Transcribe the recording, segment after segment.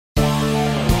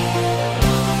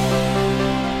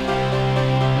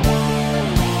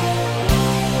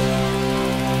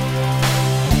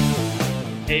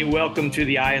welcome to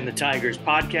the Eye on the Tigers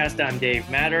podcast. I'm Dave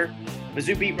Matter,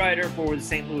 Mizzou beat writer for the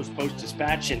St. Louis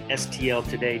Post-Dispatch and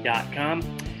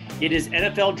STLtoday.com. It is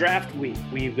NFL draft week.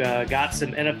 We've got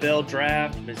some NFL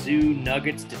draft, Mizzou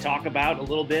Nuggets to talk about a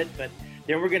little bit, but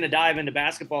then we're going to dive into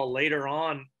basketball later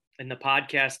on in the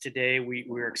podcast today.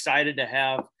 We're excited to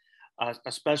have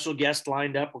a special guest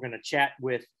lined up. We're going to chat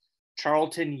with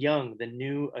Charlton Young, the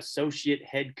new associate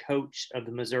head coach of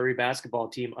the Missouri basketball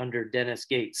team under Dennis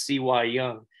Gates. C.Y.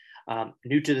 Young,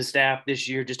 new to the staff this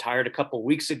year, just hired a couple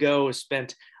weeks ago, has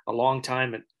spent a long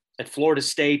time at Florida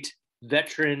State,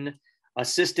 veteran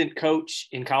assistant coach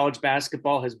in college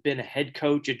basketball, has been a head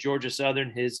coach at Georgia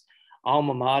Southern, his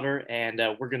alma mater, and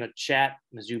we're going to chat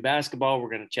Mizzou basketball. We're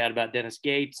going to chat about Dennis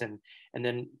Gates and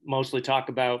then mostly talk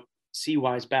about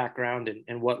CY's background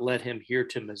and what led him here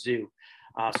to Mizzou.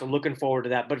 So looking forward to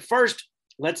that. But first,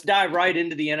 let's dive right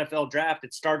into the NFL draft.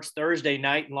 It starts Thursday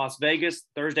night in Las Vegas,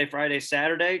 Thursday, Friday,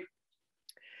 Saturday.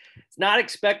 It's not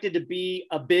expected to be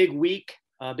a big week,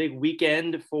 a big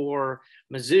weekend for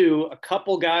Mizzou. A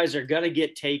couple guys are going to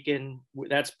get taken.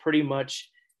 That's pretty much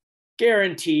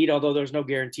guaranteed, although there's no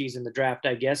guarantees in the draft,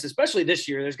 I guess, especially this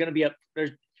year. There's going to be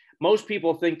most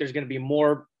people think there's going to be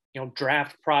more,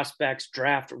 draft prospects,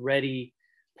 draft ready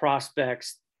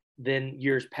prospects than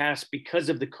years past because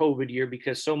of the COVID year,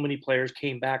 because so many players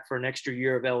came back for an extra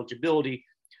year of eligibility.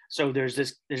 So there's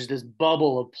this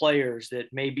bubble of players that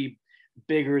may be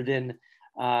bigger than,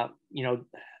 a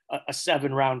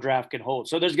 7-round draft can hold.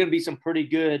 So there's going to be some pretty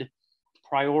good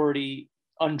priority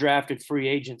undrafted free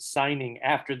agents signing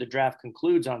after the draft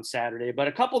concludes on Saturday. But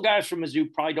a couple guys from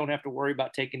Mizzou probably don't have to worry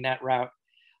about taking that route.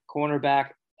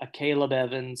 Cornerback Caleb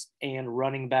Evans and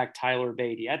running back Tyler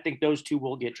Beatty. I think those two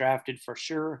will get drafted for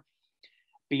sure.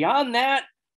 Beyond that,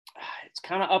 it's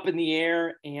kind of up in the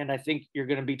air, and I think you're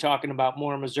going to be talking about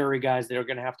more Missouri guys that are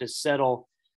going to have to settle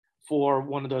for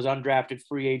one of those undrafted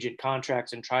free agent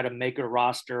contracts and try to make a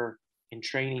roster in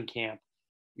training camp.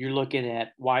 You're looking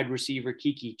at wide receiver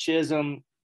Kiki Chisholm,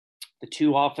 the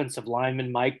two offensive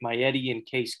linemen, Mike Maietti and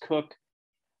Case Cook,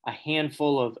 a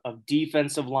handful of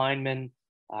defensive linemen,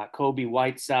 Kobe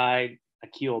Whiteside,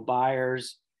 Akil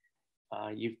Byers.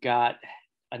 You've got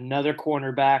another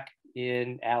cornerback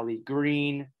in Ali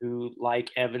Green, who, like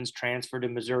Evans, transferred to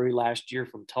Missouri last year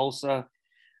from Tulsa.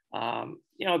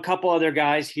 A couple other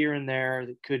guys here and there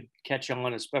that could catch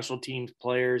on as special teams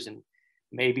players and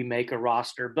maybe make a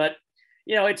roster. But,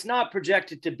 it's not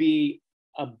projected to be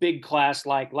a big class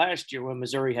like last year when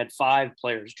Missouri had 5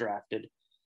 players drafted,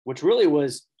 which really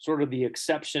was sort of the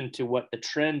exception to what the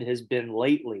trend has been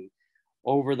lately.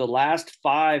 Over the last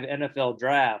 5 NFL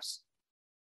drafts,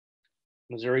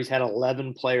 Missouri's had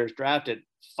 11 players drafted,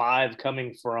 5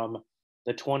 coming from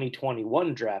the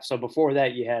 2021 draft. So before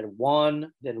that, you had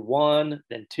 1,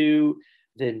 then 2,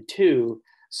 then 2.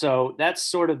 So that's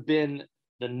sort of been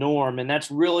the norm, and that's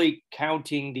really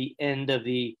counting the end of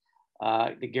the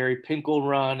Gary Pinkel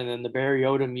run, and then the Barry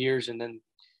Odom years, and then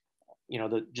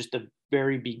the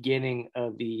very beginning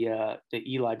of the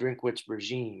Eli Drinkwitz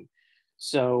regime.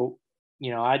 So,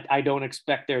 I don't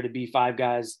expect there to be 5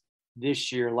 guys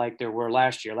this year like there were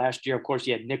last year. Last year, of course,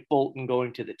 you had Nick Bolton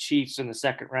going to the Chiefs in the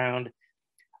second round,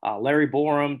 Larry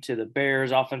Borum to the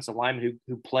Bears, offensive lineman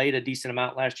who played a decent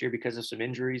amount last year because of some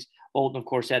injuries. Bolton, of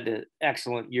course, had the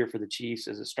excellent year for the Chiefs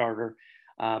as a starter.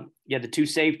 You had the 2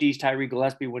 safeties. Tyree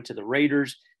Gillespie went to the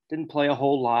Raiders, didn't play a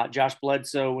whole lot. Josh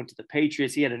Bledsoe went to the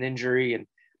Patriots. He had an injury and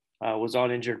was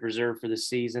on injured reserve for the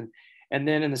season. And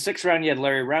then in the 6th round, you had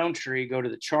Larry Roundtree go to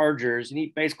the Chargers, and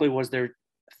he basically was their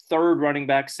 3rd running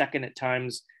back, 2nd at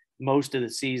times most of the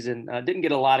season. Didn't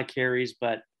get a lot of carries,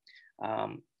 but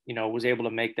was able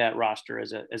to make that roster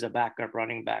as a backup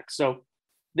running back. So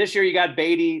this year you got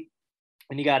Beatty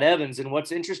and you got Evans. And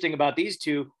what's interesting about these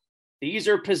two, these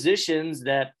are positions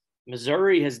that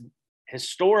Missouri has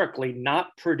historically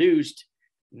not produced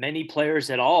many players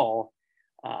at all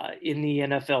in the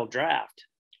NFL draft.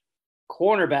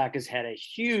 Cornerback has had a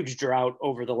huge drought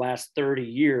over the last 30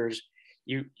 years.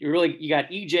 You got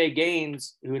EJ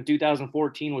Gaines, who in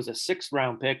 2014 was a 6th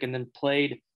round pick and then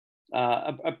played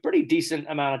a pretty decent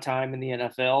amount of time in the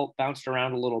NFL, bounced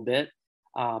around a little bit.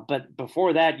 But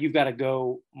before that, you've got to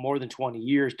go more than 20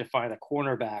 years to find a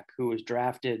cornerback who was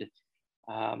drafted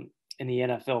in the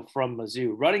NFL from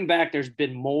Mizzou. Running back, there's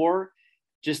been more,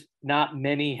 just not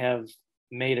many have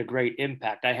made a great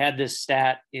impact. I had this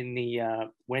stat in the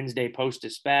Wednesday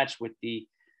Post-Dispatch with the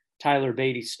Tyler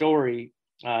Beatty story.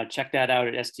 Check that out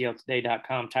at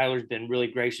STLtoday.com. Tyler's been really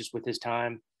gracious with his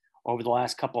time over the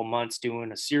last couple of months,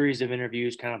 doing a series of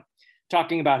interviews, kind of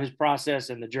talking about his process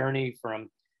and the journey from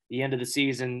the end of the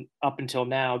season up until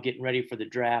now, getting ready for the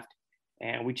draft.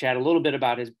 and we chat a little bit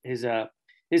about his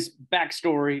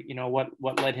backstory. You know,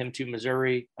 what led him to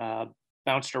Missouri.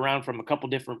 Bounced around from a couple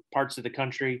different parts of the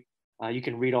country. You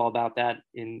can read all about that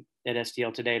at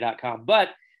stltoday.com. But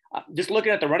just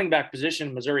looking at the running back position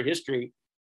in Missouri history,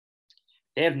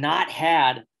 they have not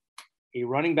had a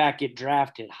running back get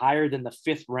drafted higher than the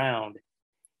 5th round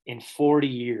in 40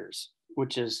 years,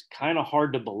 which is kind of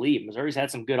hard to believe. Missouri's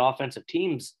had some good offensive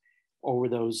teams over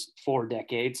those 4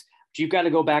 decades. But you've got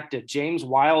to go back to James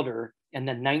Wilder and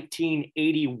the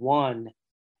 1981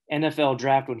 NFL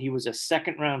draft when he was a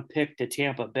 2nd-round pick to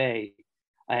Tampa Bay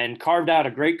and carved out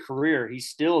a great career. He's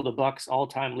still the Bucs'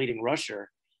 all-time leading rusher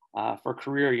for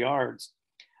career yards.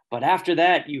 But after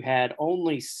that, you had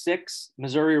only 6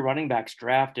 Missouri running backs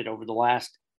drafted over the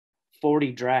last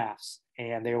 40 drafts,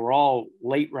 and they were all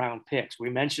late-round picks. We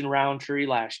mentioned Roundtree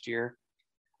last year.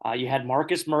 You had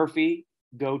Marcus Murphy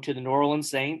go to the New Orleans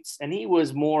Saints, and he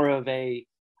was more of a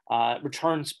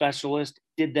return specialist,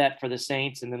 did that for the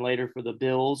Saints and then later for the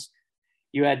Bills.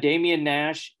 You had Damian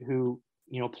Nash, who,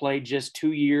 you know, played just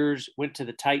 2 years, went to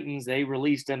the Titans. They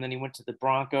released him, then he went to the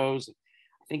Broncos.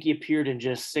 I think he appeared in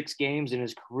just 6 games in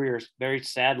his career. Very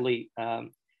sadly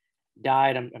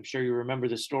died. I'm sure you remember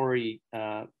the story.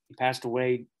 He passed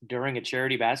away during a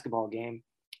charity basketball game,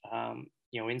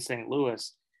 in St.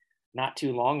 Louis not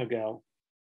too long ago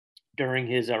during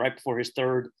his right before his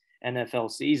 3rd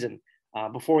NFL season.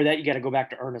 Before that, you got to go back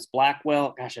to Ernest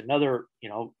Blackwell. Gosh, another,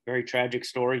 very tragic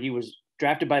story. He was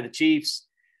drafted by the Chiefs,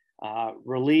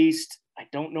 released. I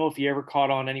don't know if he ever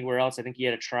caught on anywhere else. I think he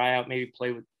had a tryout, maybe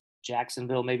play with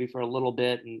Jacksonville maybe for a little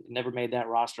bit and never made that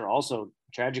roster. Also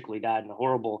tragically died in a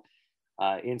horrible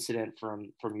incident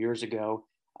from years ago.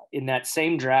 In that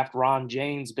same draft, Ron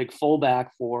James, big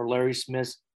fullback for Larry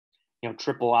Smith's,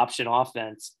 triple option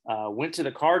offense, went to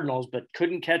the Cardinals, but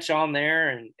couldn't catch on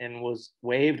there and was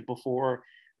waived before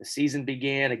the season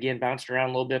began. Again, bounced around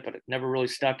a little bit, but it never really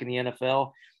stuck in the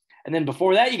NFL. And then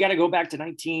before that, you got to go back to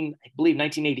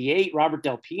 1988, Robert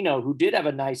Del Pino, who did have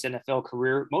a nice NFL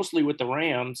career, mostly with the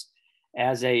Rams,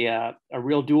 as a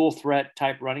real dual threat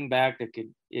type running back that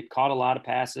it caught a lot of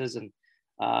passes and,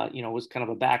 was kind of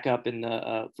a backup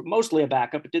mostly a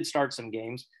backup. It did start some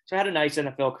games. So had a nice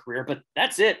NFL career, but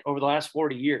that's it over the last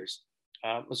 40 years.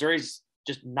 Missouri's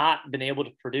just not been able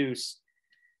to produce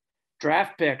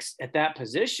draft picks at that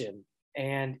position.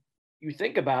 And you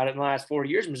think about it, in the last 40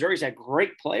 years, Missouri's had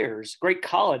great players, great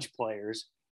college players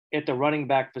at the running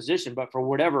back position, but for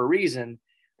whatever reason,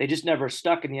 they just never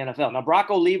stuck in the NFL. Now, Brock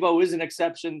Olivo is an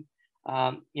exception.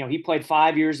 He played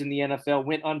 5 years in the NFL,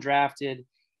 went undrafted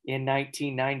in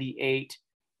 1998,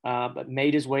 but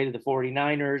made his way to the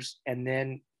 49ers, and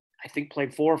then I think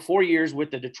played four years with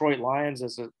the Detroit Lions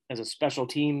as a special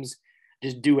teams,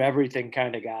 just do everything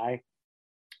kind of guy.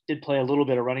 Did play a little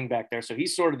bit of running back there, so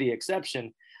he's sort of the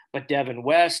exception. But Devin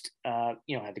West, had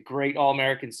the great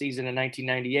All-American season in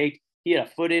 1998. He had a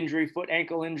foot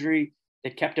ankle injury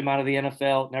that kept him out of the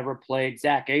NFL, never played.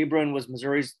 Zach Abram was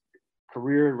Missouri's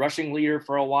career rushing leader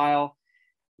for a while.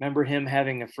 Remember him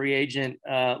having a free agent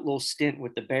little stint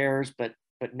with the Bears, but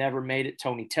never made it.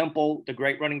 Tony Temple, the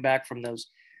great running back from those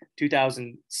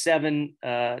 2007,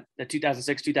 the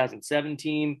 2006-2007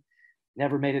 team,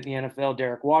 never made it in the NFL.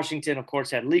 Derek Washington, of course,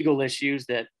 had legal issues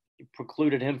that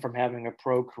precluded him from having a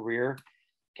pro career.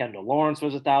 Kendall Lawrence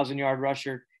was a 1,000-yard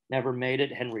rusher, never made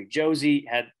it. Henry Josie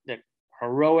had the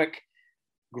heroic,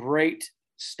 great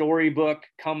storybook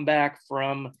comeback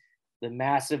from the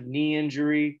massive knee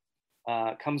injury,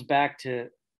 comes back to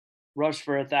rush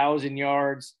for 1,000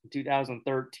 yards in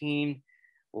 2013,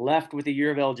 left with a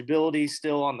year of eligibility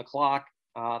still on the clock,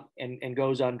 and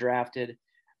goes undrafted.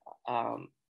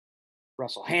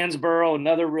 Russell Hansborough,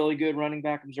 another really good running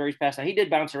back from Missouri's past. Now, he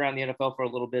did bounce around the NFL for a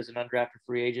little bit as an undrafted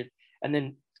free agent. And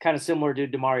then kind of similar to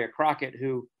Demaria Crockett,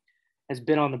 who has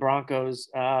been on the Broncos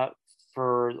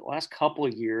for the last couple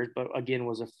of years, but again,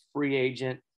 was a free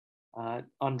agent,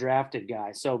 undrafted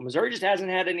guy. So Missouri just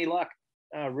hasn't had any luck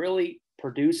really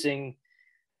producing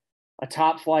a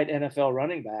top flight NFL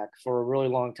running back for a really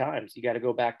long time. So you got to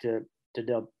go back to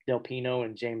Del Pino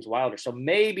and James Wilder. So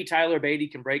maybe Tyler Beatty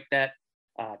can break that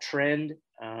trend,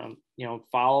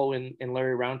 follow in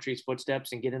Larry Roundtree's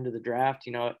footsteps and get into the draft.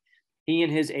 He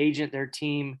and his agent, their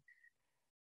team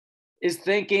is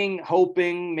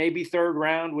hoping maybe 3rd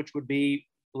round, which would be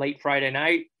late Friday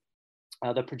night.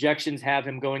 The projections have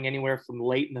him going anywhere from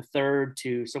late in the 3rd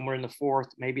to somewhere in the 4th,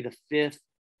 maybe the 5th.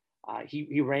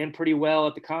 He ran pretty well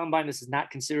at the combine. This is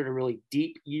not considered a really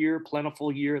deep year,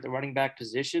 plentiful year at the running back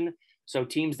position. So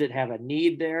teams that have a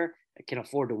need there can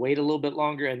afford to wait a little bit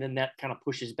longer. And then that kind of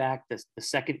pushes back the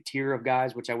second tier of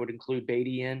guys, which I would include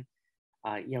Beatty in.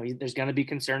 There's going to be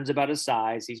concerns about his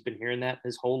size. He's been hearing that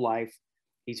his whole life.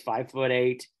 He's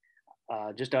 5'8",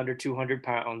 just under 200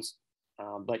 pounds.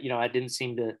 But that didn't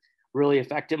seem to really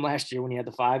affect him last year when he had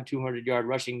the 5 200-yard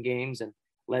rushing games and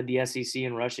led the SEC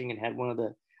in rushing and had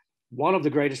one of the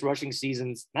greatest rushing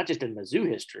seasons, not just in Mizzou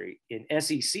history, in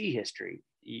SEC history.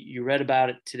 You read about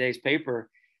it today's paper.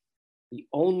 The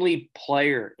only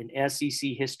player in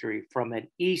SEC history from an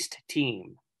East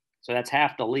team, so that's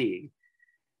half the league,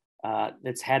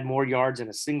 that's had more yards in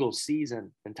a single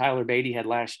season than Tyler Beatty had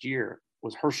last year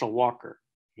was Herschel Walker.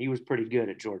 He was pretty good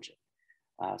at Georgia.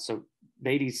 So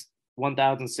Beatty's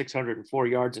 1,604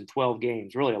 yards in 12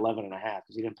 games, really 11 and a half,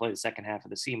 because he didn't play the second half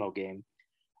of the SEMO game,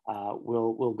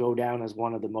 will go down as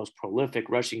one of the most prolific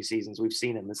rushing seasons we've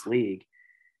seen in this league.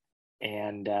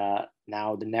 And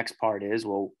now the next part is,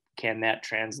 well, can that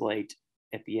translate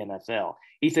at the NFL?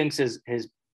 He thinks his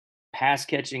pass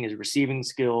catching, his receiving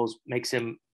skills makes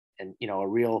him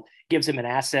gives him an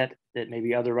asset that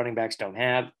maybe other running backs don't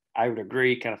have. I would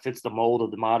agree, kind of fits the mold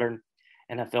of the modern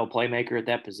NFL playmaker at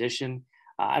that position.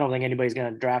 I don't think anybody's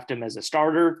going to draft him as a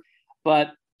starter,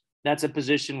 but that's a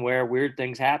position where weird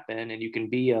things happen, and you can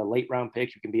be a late round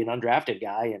pick, you can be an undrafted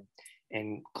guy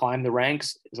and climb the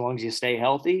ranks as long as you stay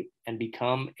healthy and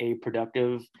become a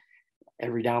productive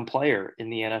every down player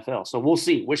in the NFL. So we'll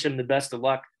see. Wish him the best of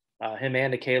luck. Him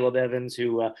and Caleb Evans,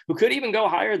 who could even go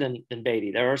higher than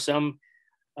Beatty. There are some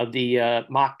of the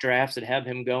mock drafts that have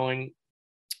him going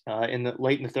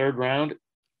late in the third round,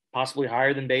 possibly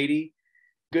higher than Beatty.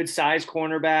 Good size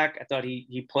cornerback. I thought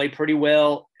he played pretty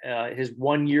well. His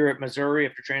 1 year at Missouri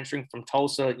after transferring from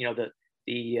Tulsa,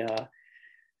 the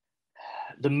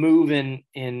move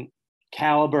in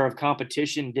caliber of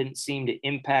competition didn't seem to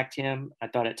impact him. I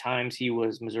thought at times he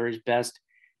was Missouri's best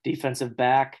defensive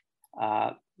back.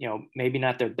 Maybe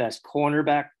not their best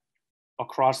cornerback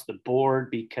across the board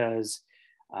because,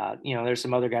 there's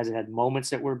some other guys that had moments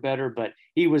that were better, but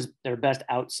he was their best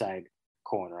outside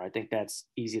corner. I think that's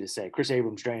easy to say. Chris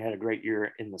Abrams-Draine had a great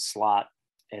year in the slot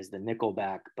as the nickel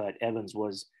back, but Evans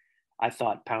was, I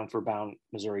thought, pound for pound,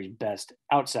 Missouri's best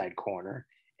outside corner.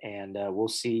 And we'll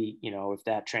see, if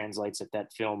that translates, if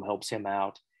that film helps him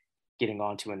out getting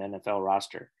onto an NFL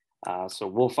roster. So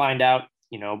we'll find out,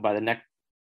 by the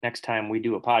next time we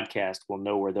do a podcast, we'll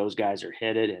know where those guys are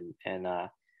headed and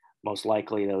most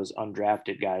likely those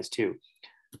undrafted guys too.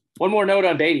 One more note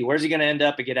on Beatty. Where's he going to end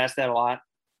up? I get asked that a lot.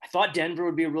 I thought Denver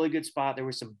would be a really good spot. There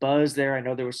was some buzz there. I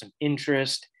know there was some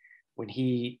interest when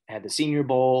he had the Senior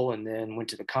Bowl and then went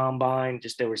to the Combine.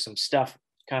 Just there was some stuff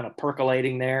kind of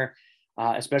percolating there,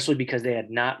 especially because they had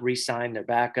not re-signed their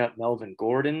backup, Melvin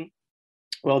Gordon.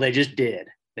 Well, they just did.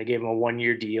 They gave him a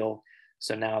 1-year deal.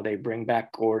 So now they bring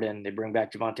back Gordon. They bring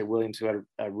back Javonte Williams, who had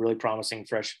a really promising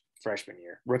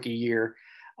rookie year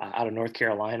out of North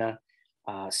Carolina.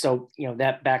 So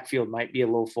that backfield might be a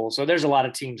little full. So there's a lot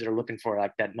of teams that are looking for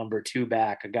like that number 2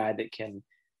 back, a guy that can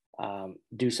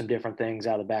do some different things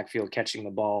out of the backfield, catching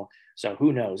the ball. So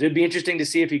who knows? It'd be interesting to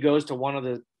see if he goes to one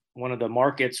of the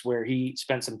markets where he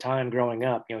spent some time growing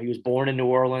up. He was born in New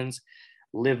Orleans,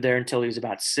 lived there until he was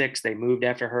about 6. They moved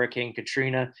after Hurricane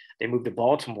Katrina. They moved to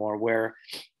Baltimore, where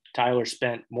Tyler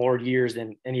spent more years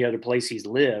than any other place he's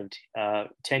lived.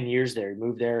 10 years there. He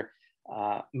moved there.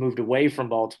 Moved away from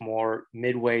Baltimore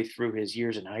midway through his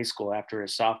years in high school after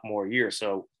his sophomore year.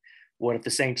 So what if the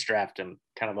Saints draft him?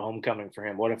 Kind of a homecoming for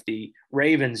him. What if the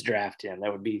Ravens draft him?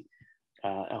 That would be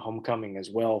a homecoming as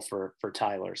well for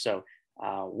Tyler. So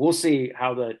we'll see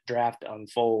how the draft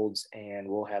unfolds, and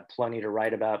we'll have plenty to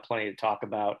write about, plenty to talk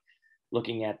about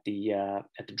looking at the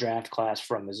draft class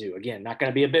from Mizzou. Again, not going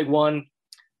to be a big one,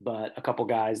 but a couple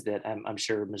guys that I'm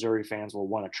sure Missouri fans will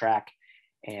want to track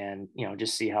and,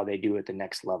 just see how they do at the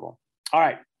next level. All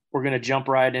right, we're going to jump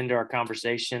right into our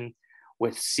conversation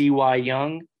with C.Y.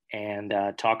 Young and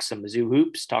talk some Mizzou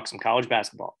hoops, talk some college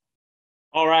basketball.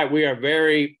 All right, we are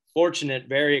very fortunate,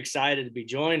 very excited to be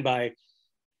joined by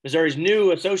Missouri's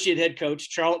new associate head coach,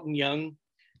 Charlton Young,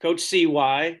 Coach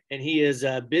CY, and he is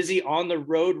busy on the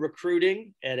road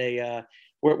recruiting at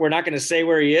we're not going to say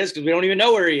where he is because we don't even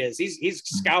know where he is. He's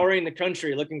scouring the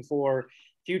country looking for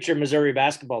future Missouri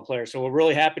basketball players. So we're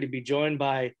really happy to be joined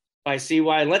by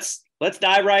CY. And let's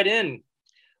dive right in.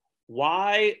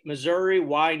 Why Missouri?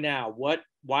 Why now?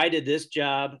 Why did this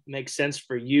job make sense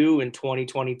for you in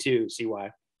 2022, CY?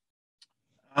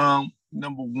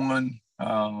 Number one,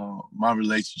 my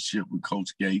relationship with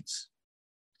Coach Gates.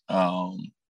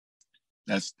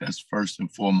 That's first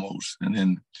and foremost. And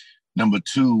then number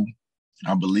two,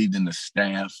 I believed in the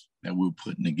staff that we're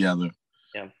putting together.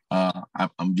 Yeah.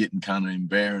 I'm getting kind of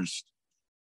embarrassed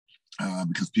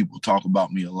because people talk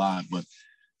about me a lot, but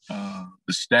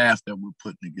The staff that we're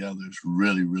putting together is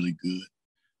really, really good.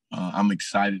 I'm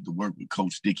excited to work with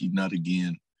Coach Dickey Nutt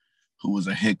again, who was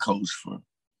a head coach for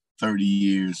 30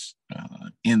 years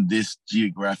in this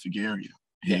geographic area.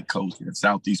 Head coach at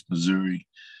Southeast Missouri,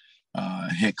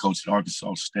 head coach at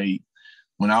Arkansas State.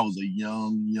 When I was a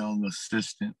young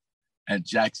assistant at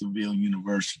Jacksonville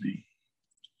University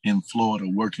in Florida,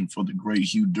 working for the great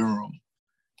Hugh Durham,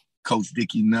 Coach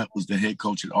Dickey Nutt was the head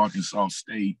coach at Arkansas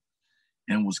State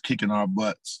and was kicking our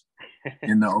butts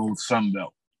in the old Sun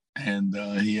Belt. And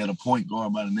he had a point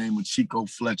guard by the name of Chico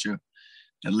Fletcher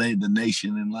that led the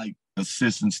nation in like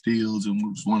assists and steals and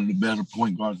was one of the better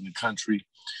point guards in the country.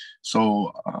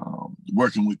 So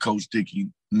working with Coach Dickey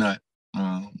Nutt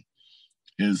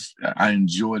I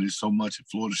enjoyed it so much at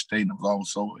Florida State, and I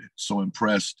was also so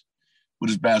impressed with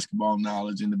his basketball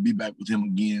knowledge. And to be back with him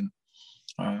again,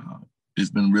 it's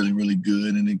been really, really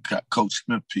good. And then Coach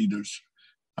Smith Peters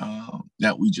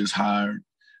that we just hired,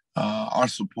 our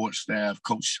support staff,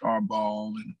 Coach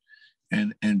Charball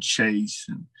and Chase,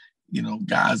 and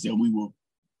guys that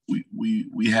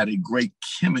we had a great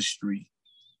chemistry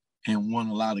and won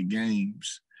a lot of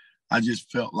games. I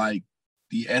just felt like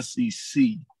the SEC,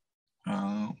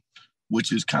 which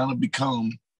has kind of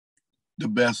become the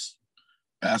best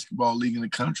basketball league in the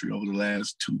country over the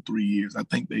last 2-3 years. I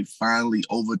think they've finally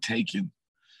overtaken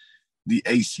the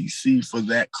ACC for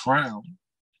that crown.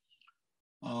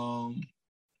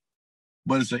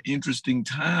 But it's an interesting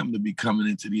time to be coming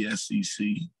into the SEC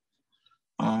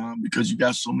because you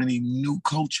got so many new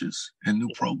coaches and new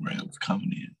programs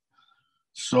coming in.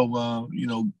 So,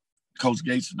 Coach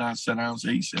Gates and I sat down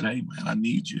and he said, hey, man, I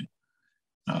need you.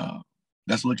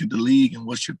 Let's look at the league and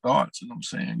what's your thoughts? And I'm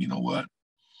saying, you know what?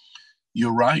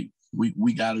 You're right.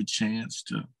 We got a chance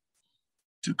to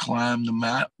climb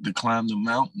the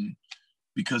mountain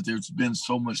because there's been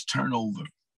so much turnover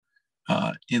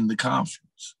in the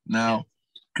conference. Now,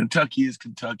 Kentucky is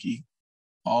Kentucky.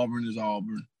 Auburn is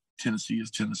Auburn. Tennessee is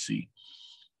Tennessee.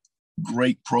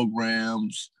 Great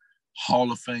programs,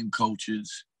 Hall of Fame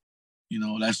coaches.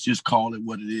 Let's just call it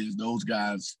what it is. Those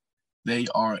guys, they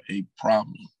are a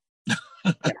problem.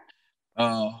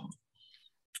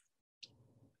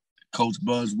 Coach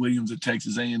Buzz Williams at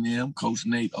Texas A&M, Coach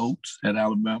Nate Oates at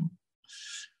Alabama.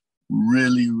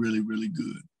 Really, really, really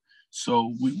good.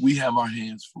 So we have our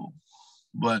hands full.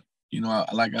 But,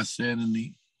 like I said in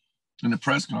the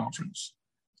press conference,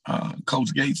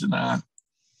 Coach Gates and I,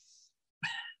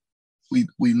 we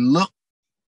look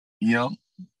young,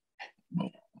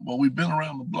 but we've been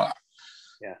around the block.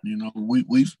 Yeah.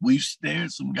 We've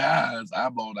stared some guys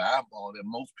eyeball to eyeball that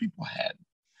most people hadn't.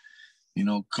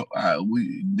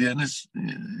 Dennis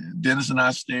and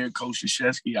I stared Coach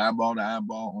Krzyzewski eyeball to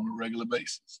eyeball on a regular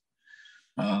basis.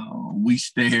 We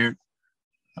stared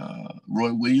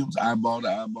Roy Williams eyeball to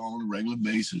eyeball on a regular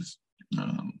basis.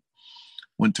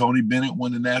 When Tony Bennett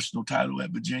won the national title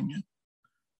at Virginia,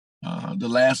 the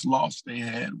last loss they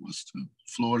had was to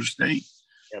Florida State.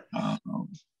 Yep.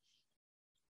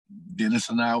 Dennis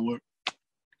and I were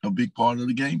a big part of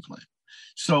the game plan.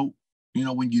 So,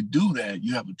 when you do that,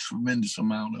 you have a tremendous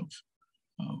amount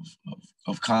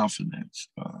of confidence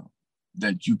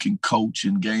that you can coach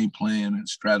and game plan and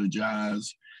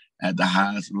strategize at the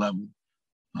highest level.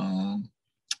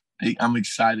 I'm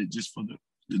excited just for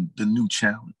the new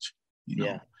challenge.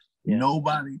 Yeah.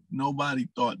 Nobody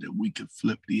thought that we could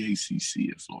flip the ACC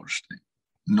at Florida State.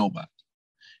 Nobody.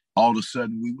 All of a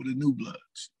sudden, we were the new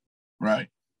bloods, right?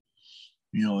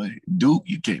 Duke,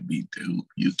 you can't beat Duke.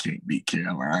 You can't beat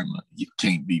Carolina. You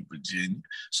can't beat Virginia.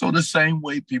 So the same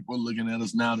way people are looking at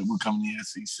us now that we're coming to the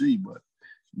SEC, but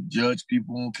judge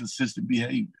people on consistent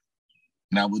behavior.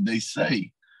 Not what they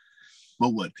say, but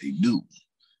what they do.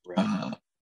 Right.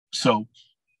 So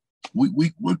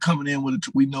we're coming in with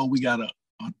we know we got a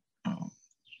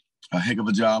heck of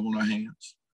a job on our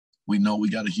hands. We know we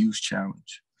got a huge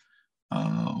challenge.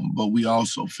 But we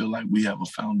also feel like we have a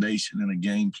foundation and a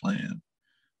game plan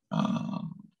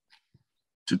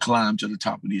to climb to the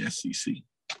top of the SEC.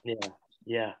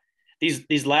 Yeah.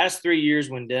 These last 3 years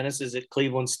when Dennis is at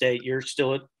Cleveland State, you're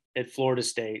still at Florida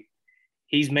State.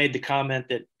 He's made the comment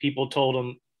that people told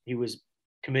him he was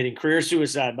committing career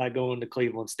suicide by going to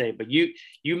Cleveland State. But you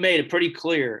made it pretty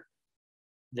clear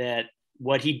that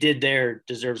what he did there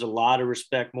deserves a lot of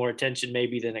respect, more attention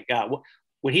maybe than it got.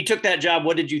 When he took that job,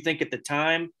 what did you think at the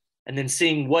time? And then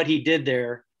seeing what he did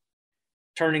there,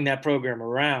 turning that program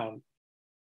around,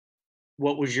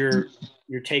 what was your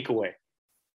takeaway?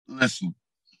 Listen,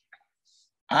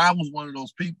 I was one of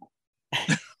those people.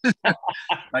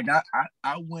 Like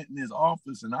I went in his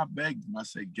office and I begged him. I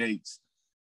said, Gates,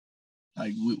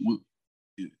 like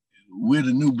we're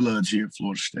the new bloods here at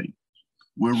Florida State.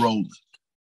 We're rolling.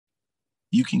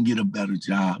 You can get a better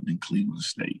job than Cleveland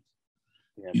State.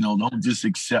 Yeah. You know, don't just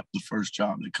accept the first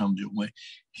job that comes your way.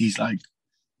 He's like,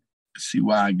 see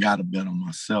why I got to bet on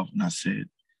myself. And I said,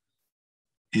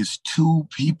 it's 2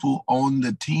 people on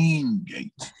the team,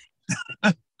 Gates.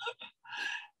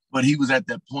 But he was at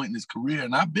that point in his career,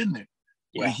 and I've been there.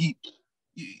 Yeah. Where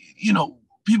you know,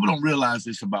 people don't realize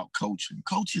this about coaching.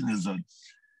 Coaching is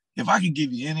if I could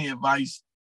give you any advice,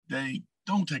 Dave,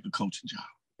 don't take a coaching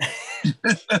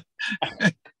job.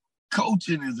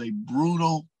 Coaching is a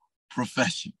brutal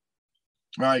profession,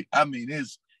 right? I mean,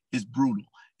 it's brutal.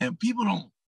 And people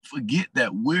don't forget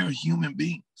that we're human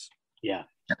beings. Yeah.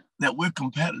 That we're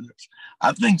competitors.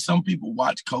 I think some people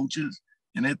watch coaches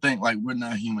and they think like we're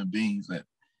not human beings, that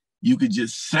you could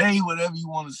just say whatever you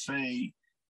want to say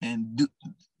and do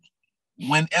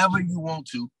whenever you want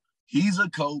to. He's a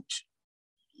coach.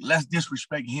 Let's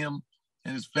disrespect him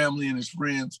and his family and his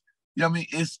friends. You know what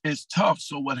I mean? It's tough.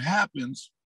 So what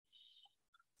happens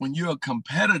when you're a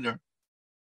competitor,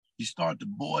 you start to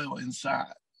boil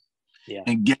inside. Yeah.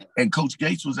 And Coach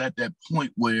Gates was at that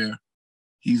point where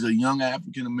he's a young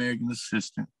African-American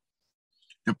assistant.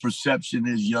 The perception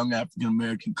is young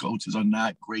African-American coaches are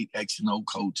not great X and O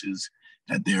coaches,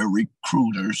 that they're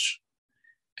recruiters.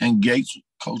 And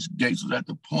Coach Gates was at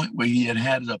the point where he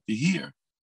had it up to here.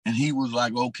 And he was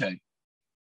like, okay,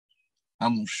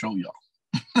 I'm going to show y'all.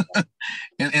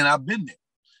 and I've been there.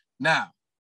 Now,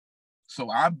 so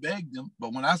I begged him,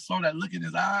 but when I saw that look in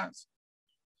his eyes,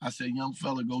 I said, young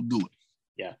fella, go do it.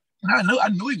 Yeah. And I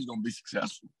knew he was going to be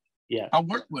successful. Yeah. I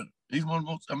worked with him. He's one of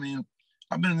the most, I mean,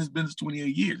 I've been in this business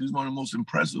 28 years. He's one of the most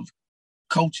impressive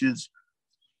coaches,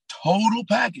 total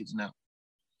package now.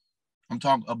 I'm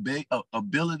talking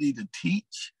ability to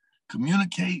teach,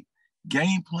 communicate,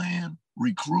 game plan,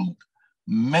 recruit,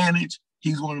 manage.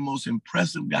 He's one of the most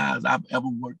impressive guys I've ever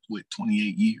worked with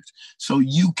 28 years. So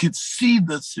you could see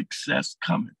the success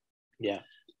coming. Yeah.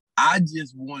 I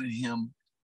just wanted him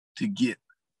to get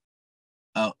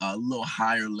a little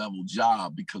higher level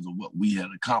job because of what we had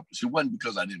accomplished. It wasn't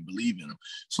because I didn't believe in him.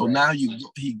 So right. Now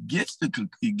he gets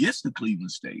to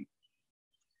Cleveland State,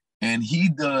 and he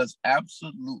does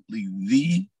absolutely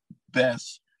the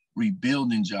best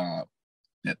rebuilding job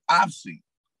that I've seen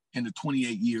in the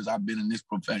 28 years I've been in this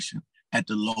profession at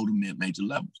the low to mid-major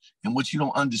levels. And what you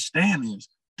don't understand is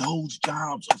those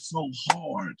jobs are so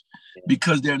hard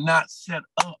because they're not set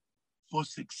up for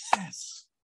success.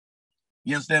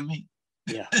 You understand me?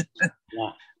 Yeah.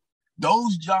 Yeah.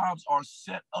 Those jobs are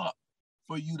set up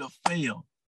for you to fail,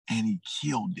 and he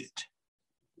killed it.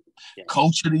 Yeah.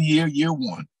 Coach of the year, year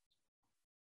 1.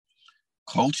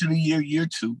 Coach of the year, year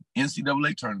 2,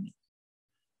 NCAA tournament.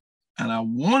 And I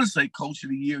want to say coach of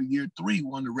the year, year 3,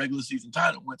 won the regular season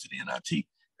title, went to the NIT.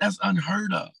 That's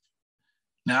unheard of.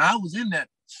 Now, I was in that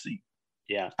seat.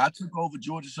 Yeah. I took over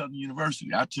Georgia Southern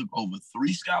University. I took over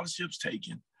 3 scholarships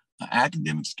taken, an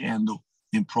academic scandal,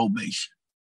 and probation.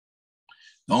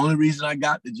 The only reason I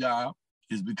got the job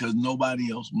is because nobody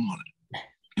else wanted it.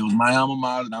 It was my alma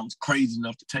mater, and I was crazy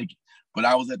enough to take it. But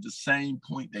I was at the same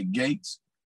point that Gates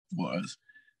was,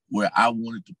 where I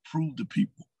wanted to prove to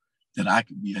people that I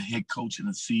could be a head coach and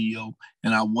a CEO,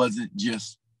 and I wasn't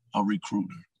just a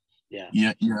recruiter. Yeah.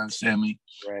 You understand me?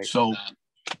 Right. So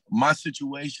my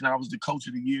situation, I was the coach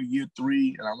of the year, year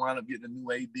 3, and I wound up getting a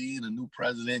new AD and a new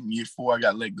president. In year 4, I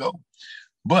got let go.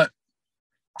 But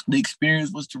the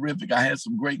experience was terrific. I had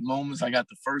some great moments. I got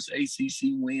the first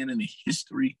ACC win in the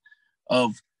history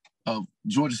of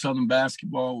Georgia Southern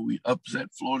basketball. We upset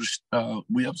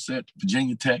we upset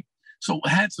Virginia Tech. So I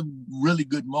had some really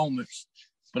good moments,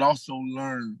 but also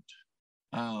learned.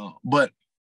 But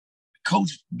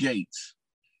Coach Gates,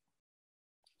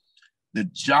 the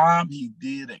job he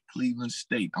did at Cleveland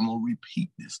State, I'm going to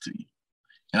repeat this to you,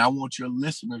 and I want your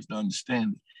listeners to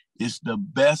understand it. It's the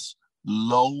best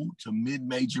low to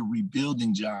mid-major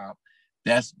rebuilding job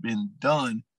that's been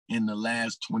done in the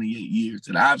last 28 years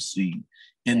that I've seen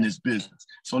in this business.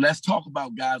 So let's talk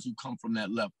about guys who come from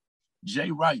that level. Jay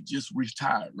Wright just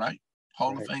retired, right?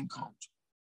 Hall of Fame coach.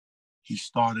 He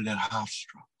started at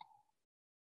Hofstra.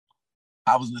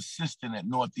 I was an assistant at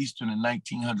Northeastern in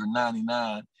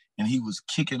 1999, and he was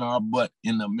kicking our butt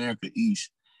in the America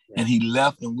East. Yeah. And he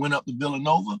left and went up to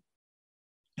Villanova,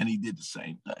 and he did the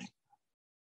same thing.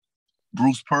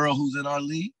 Bruce Pearl, who's in our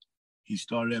league, he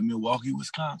started at Milwaukee,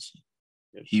 Wisconsin.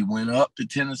 Yes. He went up to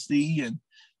Tennessee, and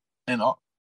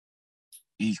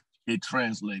it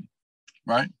translated,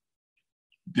 right?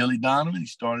 Billy Donovan, he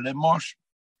started at Marshall.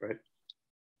 Right.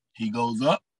 He goes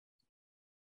up,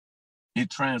 it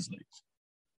translates.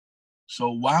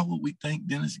 So why would we think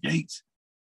Dennis Gates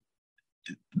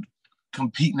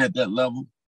competing at that level,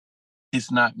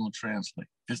 it's not going to translate.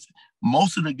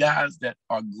 Most of the guys that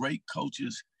are great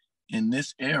coaches in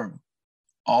this era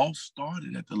all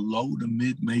started at the low to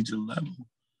mid-major level,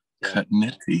 cutting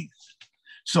their teeth.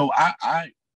 So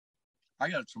I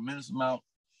got a tremendous amount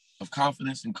of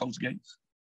confidence in Coach Gates.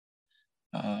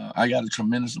 I got a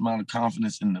tremendous amount of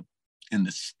confidence in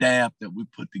the staff that we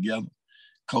put together.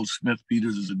 Coach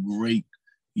Smith-Peters is a great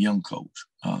young coach.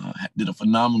 Did a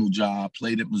phenomenal job,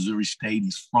 played at Missouri State.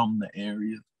 He's from the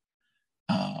area.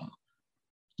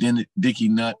 Then Dickie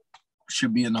Nutt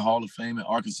should be in the Hall of Fame at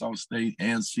Arkansas State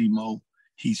and SEMO.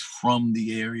 He's from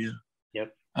the area.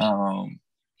 Yep.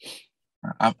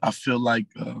 I feel like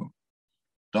the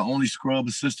only scrub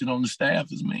assistant on the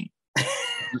staff is me.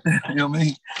 You know what I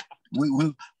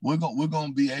mean? We're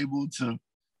gonna be able to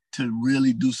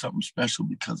really do something special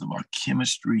because of our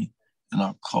chemistry and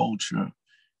our culture,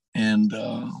 and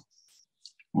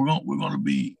we're gonna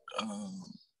be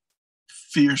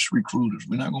fierce recruiters.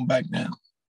 We're not gonna back down.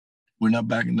 We're not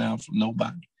backing down from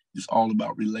nobody. It's all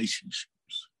about relationships,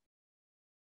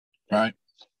 right?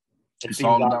 It's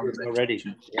all about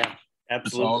relationships. Yeah,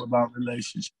 absolutely. It's all about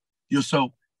relationships.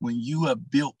 So when you have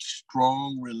built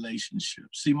strong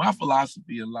relationships, see, my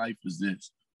philosophy in life is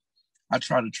this. I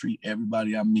try to treat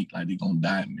everybody I meet like they're going to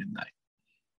die at midnight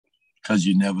because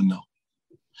you never know.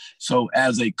 So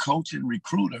as a coach and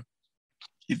recruiter,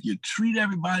 if you treat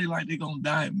everybody like they're going to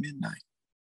die at midnight,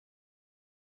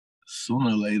 sooner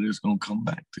or later it's going to come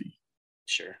back to you.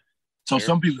 Sure. So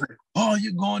some people say, oh,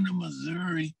 you're going to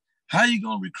Missouri. How are you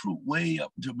going to recruit way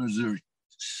up to Missouri?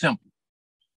 Simple.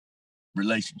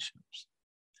 Relationships.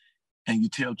 And you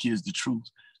tell kids the truth.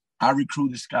 I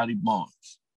recruited Scotty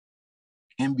Barnes,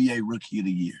 NBA Rookie of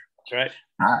the Year. That's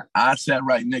right. I sat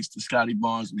right next to Scotty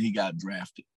Barnes when he got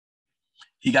drafted.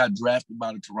 He got drafted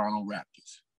by the Toronto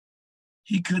Raptors.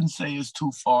 He couldn't say it's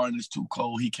too far and it's too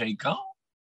cold. He can't come.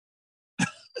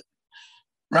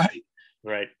 Right?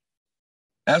 Right.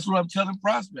 That's what I'm telling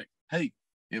prospects. Hey,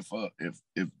 if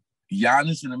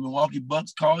Giannis and the Milwaukee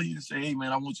Bucks call you and say, hey,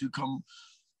 man, I want you to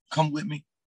come with me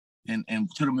and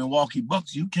to the Milwaukee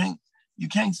Bucks, you can't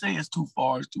say it's too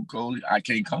far, it's too cold. I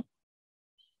can't come.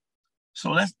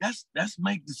 So that's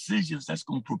make decisions that's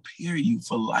going to prepare you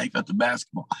for life at the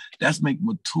basketball. That's make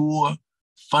mature,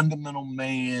 fundamental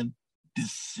man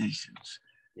decisions.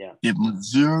 Yeah. If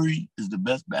Missouri is the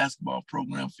best basketball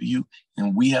program for you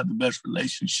and we have the best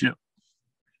relationship,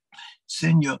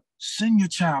 send your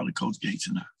child to Coach Gates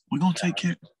and I. We're going to take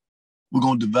care of them. We're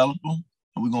going to develop them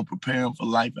and we're going to prepare them for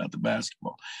life after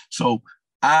basketball. So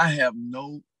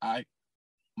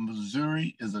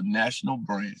Missouri is a national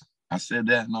brand. I said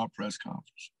that in our press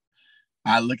conference.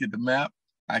 I look at the map.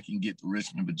 I can get to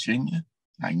Richmond, Virginia.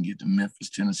 I can get to Memphis,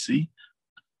 Tennessee.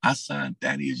 I signed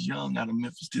Thaddeus Young out of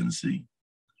Memphis, Tennessee.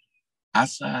 I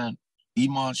signed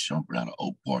Iman Shumpert out of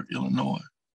Oak Park, Illinois.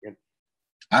 Yep.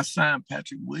 I signed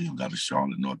Patrick Williams out of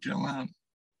Charlotte, North Carolina.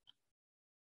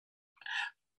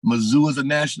 Mizzou is a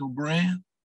national brand,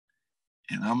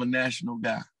 and I'm a national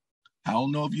guy. I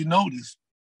don't know if you noticed,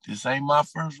 this ain't my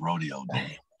first rodeo,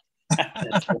 Dave.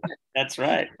 That's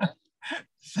right.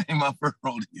 This ain't my first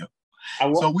rodeo.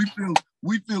 So we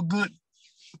feel good.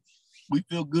 We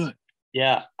feel good.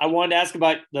 Yeah. I wanted to ask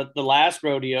about the last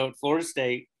rodeo at Florida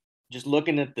State. Just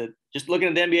looking at the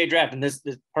NBA draft, and this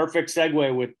perfect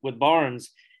segue with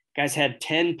Barnes. Guys had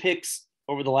 10 picks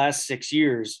over the last 6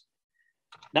 years.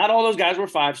 Not all those guys were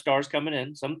 5 stars coming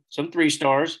in, some 3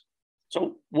 stars.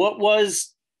 So what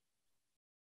was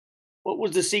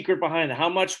the secret behind it? How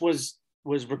much was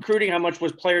recruiting? How much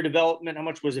was player development? How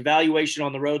much was evaluation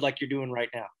on the road like you're doing right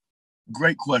now?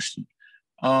 Great question.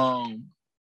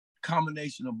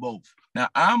 Combination of both. Now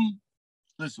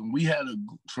listen, we had a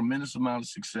tremendous amount of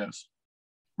success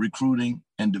recruiting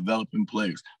and developing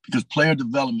players because player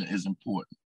development is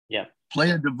important. Yeah.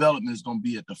 Player development is going to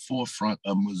be at the forefront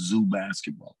of Mizzou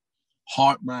basketball.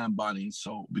 Heart, mind, body, and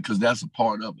soul, because that's a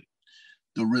part of it.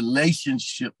 The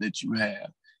relationship that you have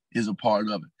is a part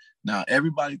of it. Now,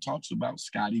 everybody talks about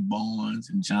Scotty Barnes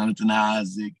and Jonathan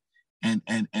Isaac and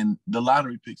the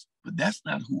lottery picks, but that's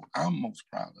not who I'm most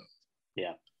proud of.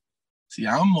 Yeah. See,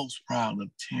 I'm most proud of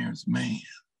Terrence Mann.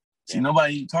 See,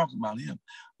 nobody even talking about him.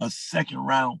 A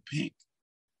second-round pick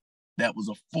that was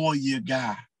a 4-year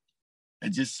guy that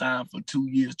just signed for 2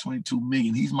 years, $22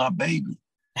 million. He's my baby.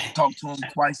 I talk to him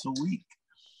twice a week.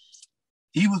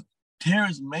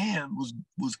 Terrence Mann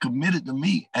was committed to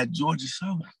me at Georgia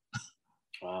Southern.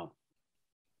 Wow.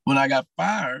 When I got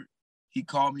fired, he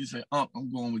called me and said, I'm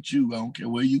going with you. I don't care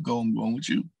where you go, I'm going with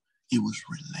you. It was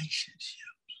relationships.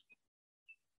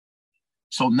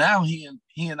 So now he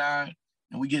and I,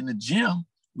 and we get in the gym,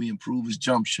 We improve his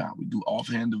jump shot. We do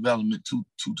offhand development two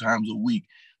times a week.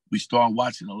 We start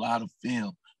watching a lot of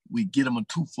film. We get him a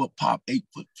 2-foot pop,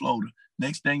 8-foot floater.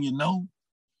 Next thing you know,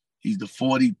 he's the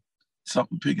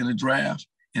 40-something pick in the draft.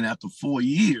 And after 4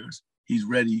 years, he's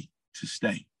ready to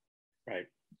stay. Right.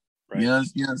 You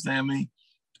understand me?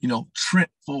 You know, Trent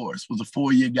Forrest was a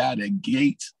 4-year guy that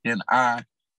Gates and I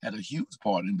had a huge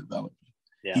part in developing.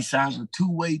 Yeah. He signs a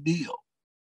 2-way deal.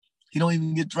 He don't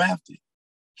even get drafted.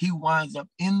 He winds up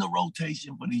in the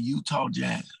rotation for the Utah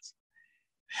Jazz,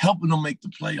 helping them make the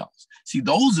playoffs. See,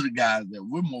 those are the guys that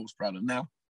we're most proud of. Now,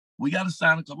 we got to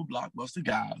sign a couple blockbuster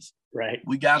guys. Right.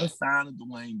 We got to sign a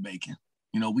Dwayne Bacon.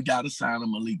 You know, we got to sign a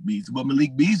Malik Beasley. But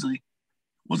Malik Beasley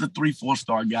was a 3-4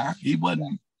 star guy. He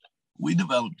wasn't. We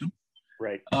developed him.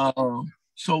 Right.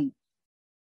 So,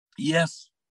 yes,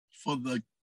 for the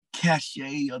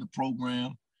cachet of the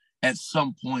program, at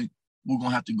some point, we're going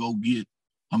to have to go get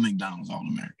a McDonald's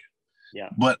All-American. Yeah.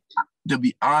 But to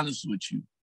be honest with you,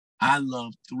 I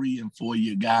love 3- and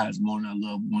 4-year guys more than I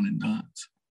love one-and-dones.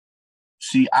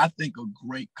 See, I think a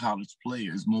great college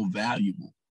player is more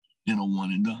valuable than a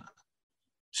one-and-done.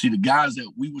 See, the guys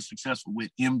that we were successful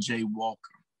with, MJ Walker,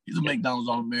 he's a McDonald's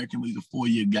All-American, but he's a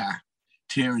 4-year guy.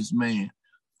 Terrence Mann,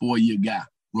 4-year guy.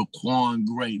 Raquan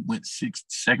Gray went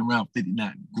second round,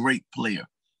 59. Great player,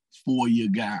 4-year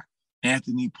guy.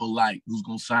 Anthony Polite, who's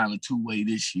going to sign a 2-way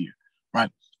this year, right?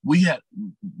 We got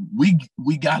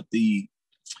the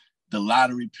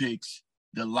lottery picks,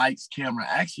 the lights, camera,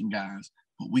 action guys,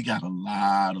 but we got a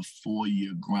lot of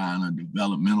 4-year grinder,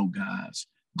 developmental guys,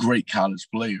 great college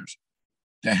players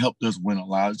that helped us win a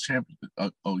lot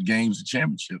of games and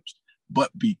championships,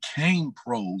 but became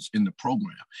pros in the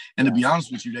program. And to be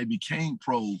honest with you, they became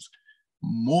pros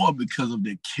more because of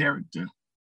their character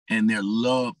and their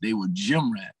love. They were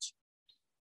gym rats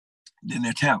than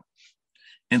their talent.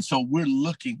 And so we're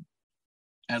looking,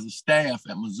 as a staff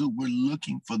at Mizzou, we're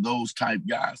looking for those type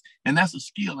guys. And that's a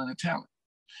skill and a talent.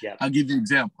 Yeah. I'll give you an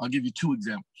example. I'll give you 2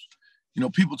 examples. You know,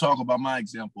 people talk about my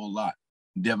example a lot,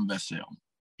 Devin Vassell.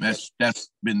 That's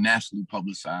been nationally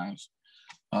publicized.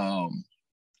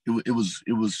 It was,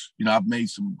 you know, I've made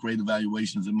some great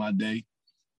evaluations in my day.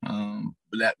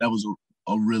 But that was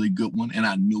a really good one. And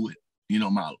I knew it. You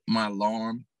know, my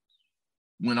alarm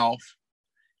went off.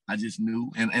 I just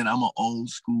knew. And I'm an old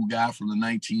school guy from the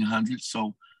 1900s.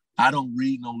 So I don't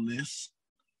read no lists.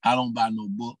 I don't buy no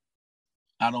book.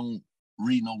 I don't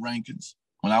read no rankings.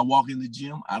 When I walk in the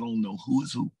gym, I don't know who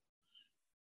is who,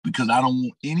 because I don't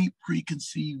want any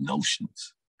preconceived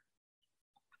notions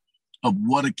of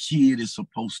what a kid is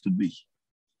supposed to be.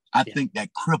 I think that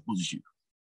cripples you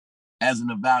as an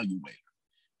evaluator,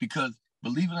 because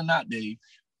believe it or not, Dave,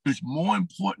 it's more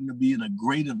important to be a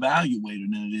great evaluator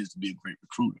than it is to be a great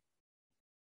recruiter.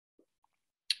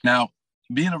 Now,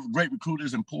 being a great recruiter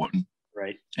is important.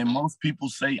 Right. And most people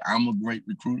say I'm a great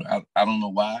recruiter. I don't know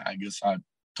why. I guess I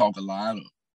talk a lot.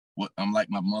 I'm like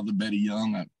my mother, Betty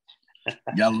Young. I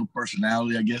got a little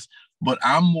personality, I guess. But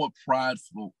I'm more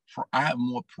prideful. I have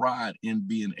more pride in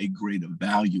being a great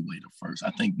evaluator first.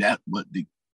 I think that's what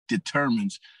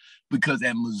determines, because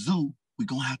at Mizzou, we're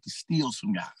going to have to steal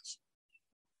some guys.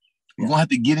 We're going to have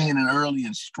to get in early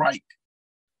and strike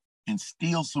and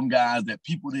steal some guys that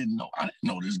people didn't know. I didn't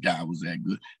know this guy was that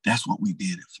good. That's what we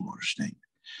did at Florida State.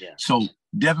 Yeah. So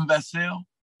Devin Vassell,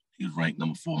 he was ranked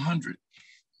number 400.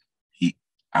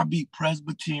 I beat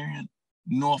Presbyterian,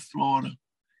 North Florida,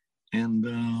 and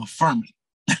Furman.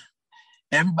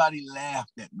 Everybody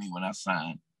laughed at me when I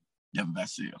signed Devin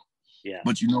Vassell. Yeah.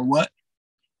 But you know what?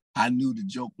 I knew the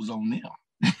joke was on them.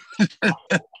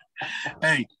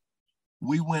 Hey,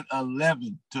 we went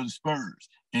 11 to the Spurs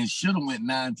and should have went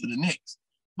 9 to the Knicks.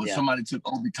 But somebody took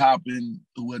Obi Toppin,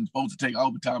 who wasn't supposed to take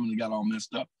overtime, and they got all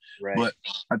messed up. Right. But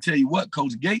I tell you what,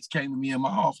 Coach Gates came to me in my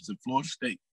office at Florida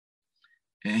State,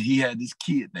 and he had this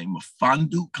kid named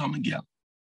Mfandu Kamagela.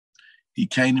 He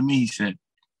came to me, he said,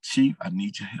 "Chief, I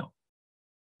need your help."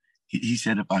 He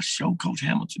said, if I show Coach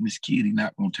Hamilton this kid, he's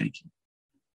not going to take him.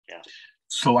 Yeah.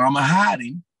 So I'm going to hide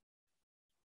him,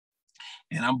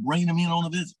 and I'm bringing him in on a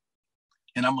visit.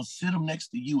 And I'm going to sit him next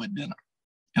to you at dinner,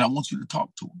 and I want you to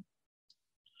talk to him.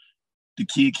 The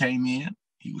kid came in.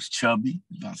 He was chubby,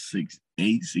 about 6'8",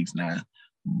 6'9",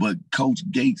 but Coach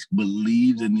Gates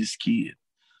believed in this kid.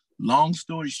 Long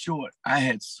story short, I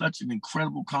had such an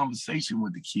incredible conversation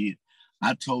with the kid.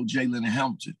 I told Jalen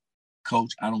Hamilton,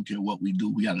 Coach, I don't care what we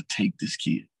do. We got to take this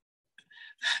kid.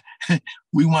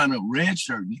 We wound up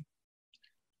redshirting.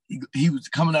 He was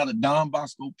coming out of Don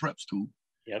Bosco Prep School.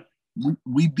 Yep.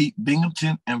 We beat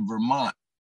Binghamton and Vermont.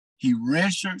 He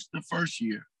redshirts the first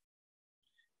year.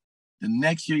 The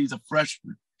next year, he's a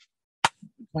freshman.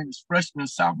 between his freshman and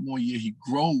sophomore year, he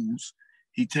grows,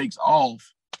 he takes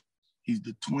off. He's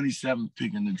the 27th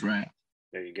pick in the draft.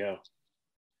 There you go.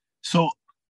 So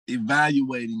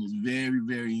evaluating is very,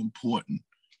 very important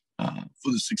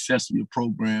for the success of your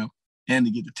program and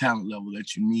to get the talent level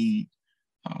that you need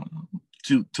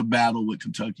to battle with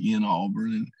Kentucky and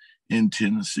Auburn and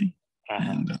Tennessee.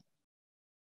 Uh-huh. And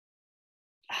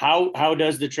how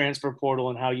does the transfer portal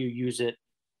and how you use it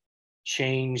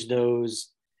change those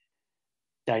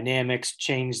dynamics,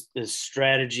 change the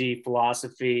strategy,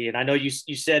 philosophy? And I know you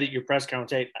said at your press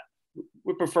conference, hey,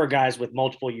 we prefer guys with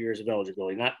multiple years of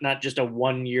eligibility, not just a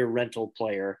 1-year rental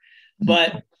player.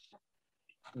 But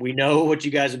we know what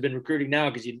you guys have been recruiting now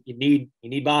because you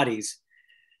need bodies.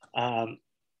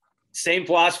 Same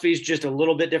philosophies, just a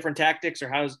little bit different tactics, or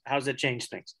how's it changed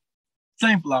things?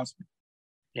 Same philosophy.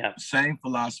 Yeah. Same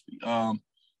philosophy.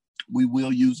 We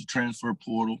will use the transfer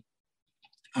portal.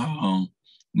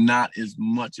 Not as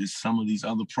much as some of these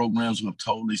other programs who have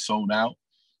totally sold out.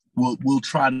 We'll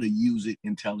try to use it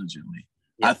intelligently.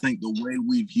 Yeah. I think the way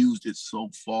we've used it so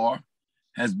far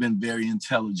has been very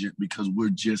intelligent because we're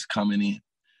just coming in.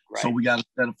 Right. So we got to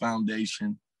set a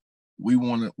foundation. We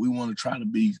want to try to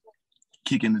be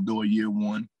kicking the door year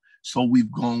one. So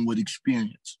we've gone with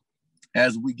experience.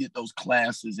 As we get those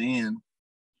classes in,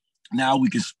 now we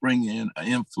can spring in an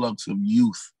influx of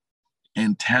youth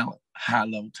and talent,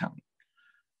 high-level talent.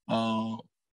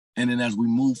 And then as we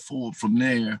move forward from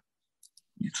there,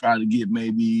 you try to get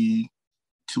maybe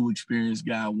 2 experienced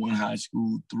guys, 1 high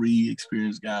school, 3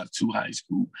 experienced guys, 2 high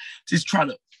school. Just try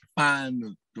to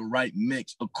find the right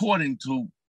mix according to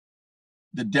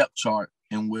the depth chart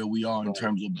and where we are in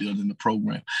terms of building the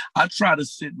program. I try to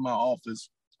sit in my office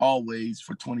always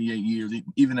for 28 years,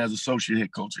 even as associate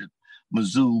head coach at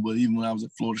Mizzou, but even when I was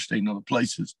at Florida State and other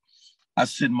places. I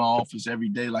sit in my office every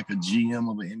day like a GM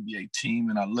of an NBA team,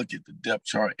 and I look at the depth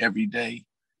chart every day,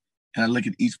 and I look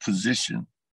at each position,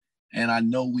 and I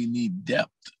know we need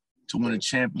depth to win a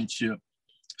championship.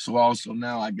 So also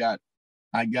now I got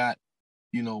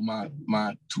you know, my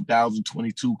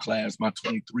 2022 class, my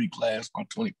 23 class, my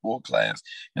 24 class,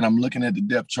 and I'm looking at the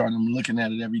depth chart, and I'm looking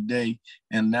at it every day,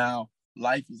 and now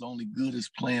life is only good as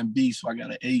plan B. So I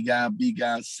got an A guy, B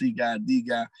guy, C guy, D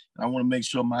guy, and I want to make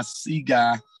sure my C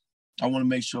guy,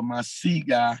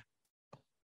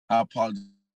 I apologize.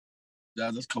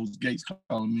 That's Coach Gates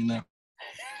calling me now.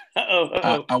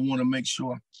 I want to make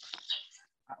sure.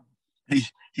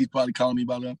 He's probably calling me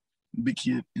about a big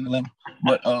kid in Atlanta.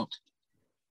 But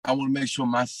I want to make sure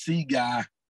my C guy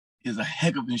is a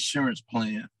heck of insurance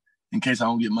plan in case I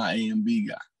don't get my A and B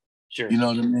guy. Sure. You know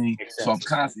what I mean? So I'm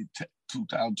constantly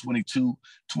 2022,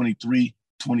 23,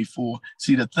 24.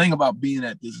 See, the thing about being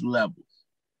at this level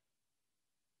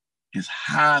is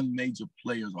high major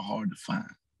players are hard to find.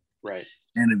 Right.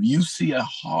 And if you see a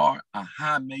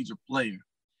high major player,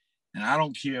 and I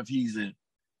don't care if he's a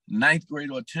 9th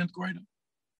grader or a 10th grader,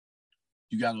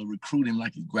 you got to recruit him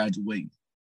like he's graduating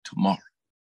tomorrow.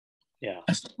 Yeah.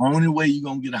 That's the only way you're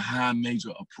going to get a high major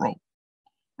a pro,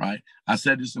 right? I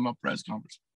said this in my press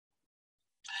conference.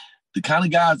 The kind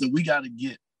of guys that we got to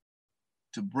get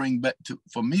to bring back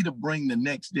for me to bring the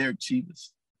next Derek Chivas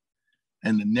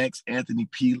and the next Anthony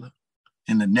Peeler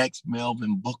and the next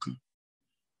Melvin Booker,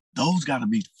 those got to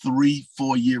be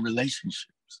 3-4 year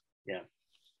relationships. Yeah.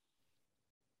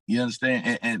 You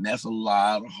understand? And that's a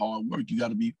lot of hard work.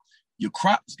 Your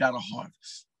crops got to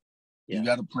harvest. Yeah. You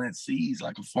got to plant seeds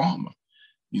like a farmer.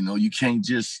 You know, you can't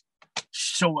just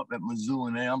show up at Mizzou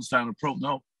and, hey, I'm signing pro.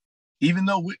 No. Even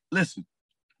though,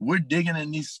 we're digging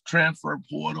in these transfer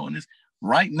portal and this.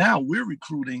 Right now, we're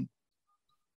recruiting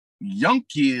young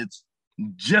kids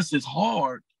just as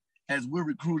hard as we're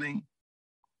recruiting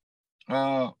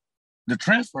the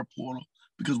transfer portal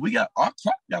because our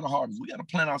crop got to harvest. We got to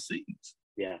plant our seeds.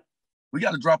 Yeah. We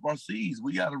got to drop our seeds.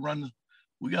 We got to water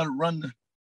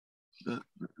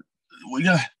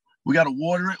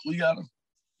it.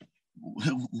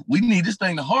 We need this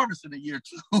thing to harvest in a year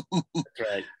too. That's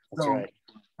right. That's right.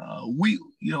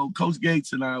 Coach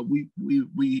Gates and I, we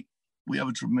have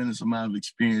a tremendous amount of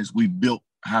experience. We built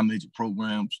high major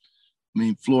programs. I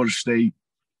mean, Florida State,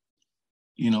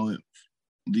 the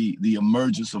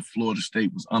emergence of Florida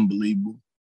State was unbelievable.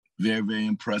 Very, very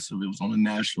impressive. It was on the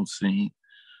national scene.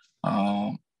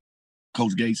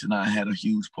 Coach Gates and I had a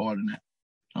huge part in that.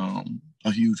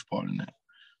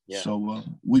 Yeah. So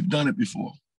we've done it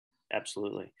before.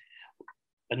 Absolutely.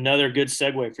 Another good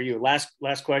segue for you.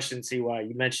 Last question, CY.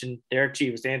 You mentioned Derek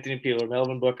Chivas, Anthony Peeler,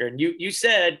 Melvin Booker, and you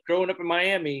said growing up in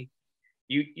Miami,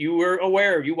 you were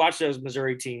aware, you watched those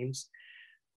Missouri teams.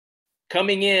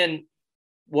 Coming in,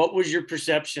 what was your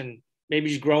perception? Maybe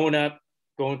just growing up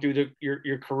going through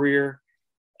your career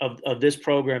of this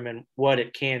program and what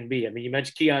it can be? I mean, you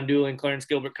mentioned Keon Dooley and Clarence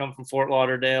Gilbert come from Fort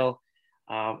Lauderdale,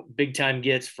 big time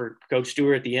gets for Coach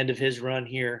Stewart at the end of his run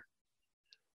here.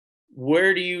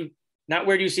 Where do you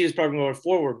see this program going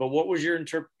forward, but what was your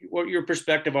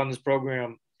perspective on this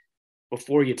program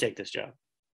before you take this job?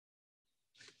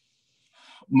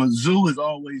 Mizzou has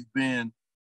always been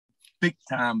big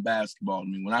time basketball. I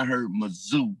mean, when I heard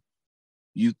Mizzou,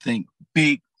 you think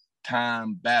big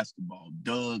time basketball.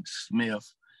 Doug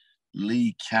Smith,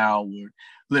 Lee Coward.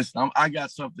 Listen, I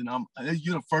got something.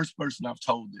 You're the first person I've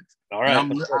told this. All right.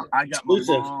 I got my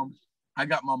mom. I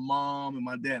got my mom and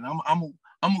my dad. I'm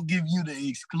gonna give you the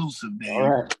exclusive, Dave.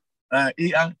 All right.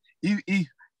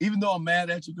 Even though I'm mad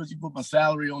at you because you put my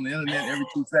salary on the internet every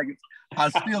 2 seconds, I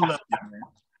still love you, man.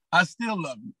 I still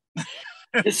love you.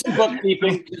 It's some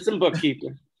bookkeeping. It's some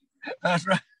bookkeeping. That's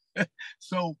right.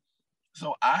 So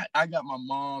I got my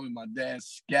mom and my dad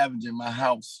scavenging my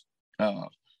house.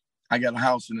 I got a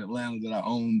house in Atlanta that I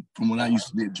owned from when I used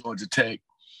to be at Georgia Tech,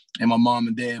 and my mom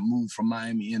and dad moved from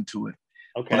Miami into it.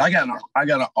 Okay. But I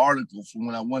got an article from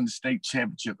when I won the state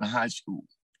championship in high school,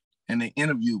 and they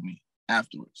interviewed me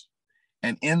afterwards.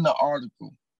 And in the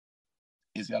article,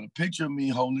 it's got a picture of me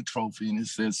holding a trophy, and it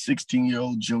says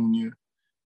 16-year-old junior,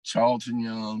 Charlton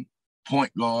Young,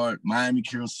 point guard, Miami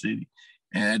Carroll City.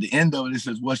 And at the end of it, it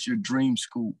says, "What's your dream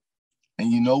school?"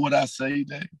 And you know what I say,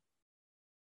 Dave?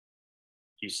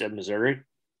 You said Missouri?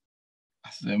 I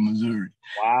said Missouri.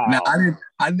 Wow. Now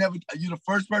you're the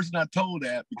first person I told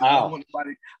that because I don't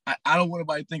want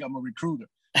anybody to think I'm a recruiter.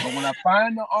 But when I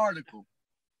find the article,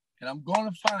 and I'm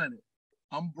going to find it,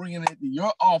 I'm bringing it to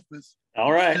your office.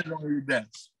 All right. Sit it on your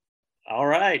desk. All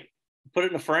right. Put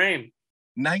it in a frame.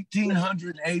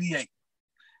 1988.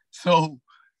 So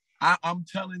I'm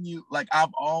telling you, like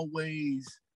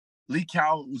Lee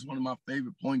Coward was one of my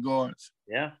favorite point guards.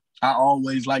 Yeah. I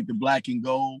always liked the black and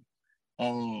gold.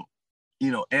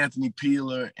 Anthony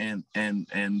Peeler and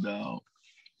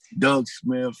Doug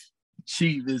Smith,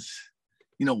 Chivas,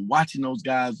 watching those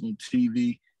guys on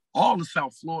TV. All of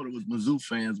South Florida was Mizzou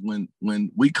fans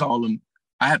when we call them.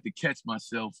 I have to catch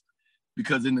myself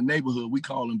because in the neighborhood we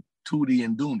call them Tootie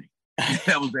and Dooney.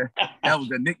 that was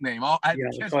their nickname. I had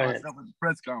to catch myself at the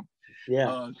press conference.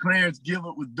 Yeah. Clarence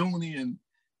Gilbert was Dooney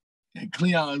and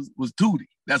Cleon was Tootie.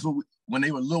 That's what when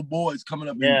they were little boys coming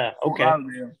up. Yeah. Okay. Out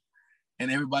of there,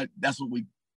 and everybody. That's what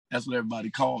everybody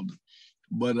called them.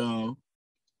 But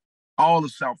all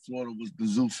of South Florida was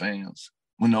Mizzou fans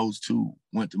when those two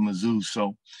went to Mizzou.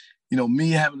 So,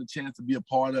 me having a chance to be a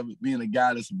part of it, being a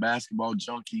guy that's a basketball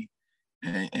junkie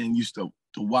and used to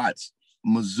watch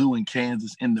Mizzou and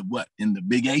Kansas in the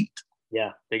Big 8?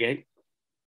 Yeah, Big 8.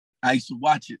 I used to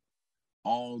watch it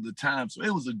all the time. So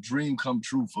it was a dream come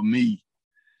true for me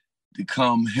to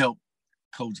come help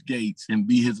Coach Gates and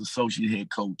be his associate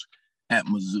head coach at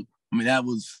Mizzou. I mean, that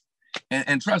was,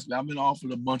 and trust me, I've been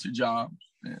offered a bunch of jobs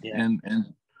and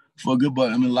for a good,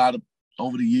 but I mean, a lot of,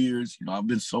 over the years, I've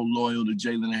been so loyal to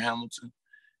Jalen Hamilton.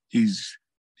 He's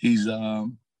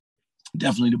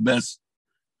definitely the best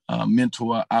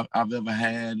mentor I've ever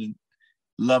had, and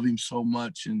love him so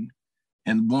much, and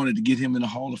wanted to get him in the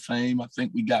Hall of Fame. I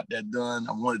think we got that done.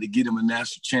 I wanted to get him a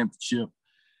national championship,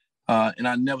 and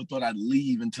I never thought I'd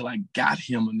leave until I got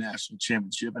him a national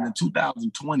championship. And in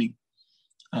 2020,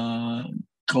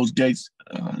 Coach Gates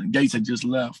had just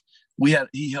left.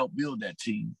 He helped build that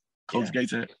team. Coach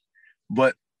Gates had.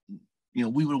 But, we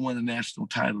would have won a national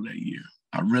title that year.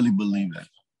 I really believe that.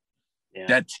 Yeah.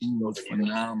 That team was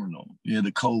phenomenal. Yeah,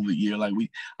 the COVID year.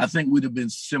 I think we'd have been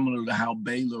similar to how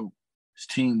Baylor's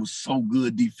team was so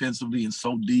good defensively and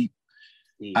so deep.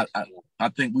 I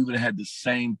think we would have had the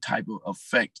same type of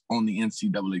effect on the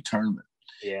NCAA tournament.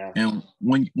 Yeah. And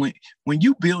when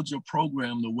you build your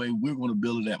program the way we're going to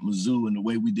build it at Mizzou and the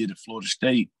way we did at Florida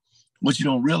State, what you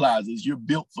don't realize is you're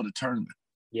built for the tournament.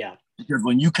 Yeah. Because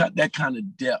when you got that kind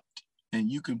of depth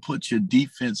and you can put your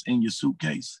defense in your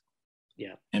suitcase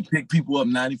and pick people up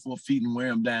 94 feet and wear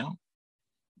them down,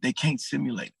 they can't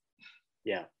simulate it.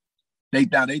 Yeah. They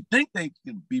think they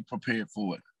can be prepared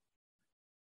for it.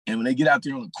 And when they get out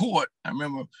there on the court, I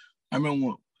remember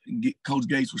when Coach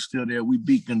Gates was still there, we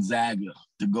beat Gonzaga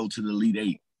to go to the Elite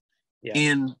Eight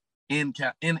in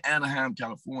Anaheim,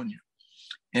 California.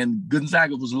 And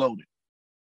Gonzaga was loaded.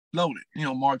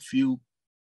 Mark Few,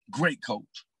 great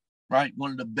coach, right?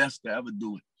 One of the best to ever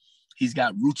do it. He's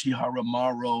got Ruchi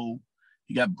Haramaro.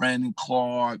 He got Brandon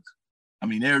Clark. I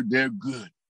mean, they're good.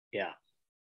 Yeah.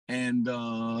 And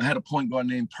had a point guard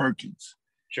named Perkins.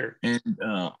 Sure. And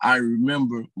I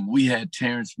remember we had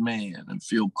Terrence Mann and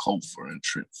Phil Kofer and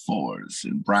Trent Forrest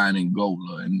and Brian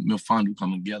Angola and Milfandu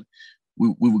Kamangeli.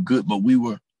 we were good, but we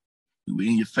were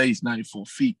in your face 94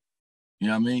 feet. You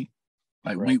know what I mean?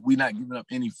 Like right. we not giving up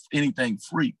anything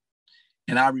free.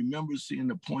 And I remember seeing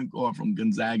the point guard from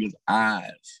Gonzaga's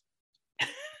eyes.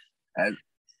 As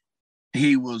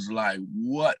he was like,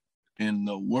 what in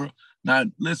the world? Now,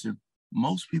 listen,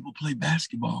 most people play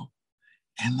basketball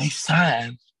and they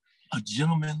sign a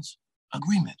gentleman's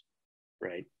agreement.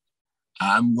 Right.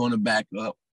 I'm going to back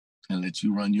up and let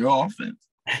you run your offense.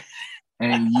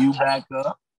 And you back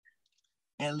up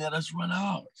and let us run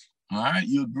ours. All right,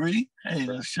 you agree? Hey,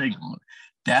 let's shake on it.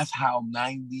 That's how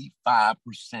 95%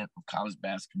 of college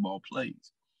basketball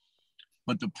plays.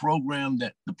 But the programs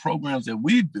that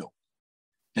we built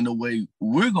and the way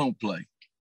we're going to play,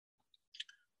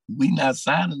 we not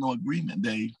signing no agreement,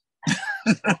 Dave.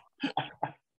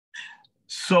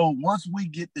 So once we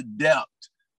get the depth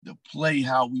to play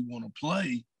how we want to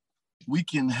play, we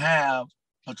can have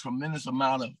a tremendous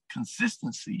amount of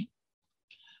consistency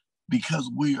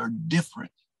because we are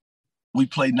different. We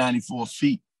play 94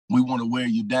 feet. We want to wear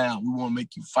you down. We want to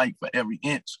make you fight for every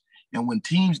inch. And when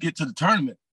teams get to the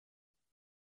tournament,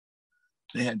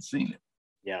 they hadn't seen it.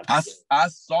 Yeah. I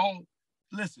saw,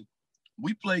 listen,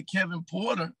 we played Kevin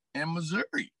Porter in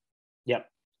Missouri. Yep.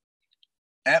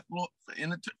 In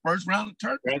the first round of the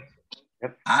tournament. Right.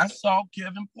 Yep. I saw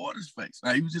Kevin Porter's face.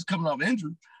 Now, he was just coming off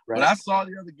injury, right. But I saw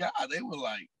the other guy. They were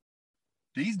like,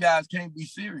 these guys can't be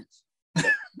serious.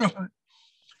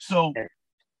 So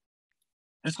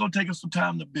it's going to take us some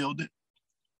time to build it.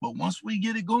 But once we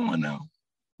get it going now,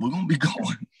 we're going to be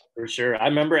going. For sure. I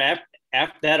remember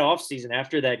after that offseason,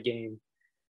 after that game,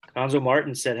 Cuonzo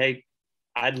Martin said, hey,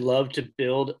 I'd love to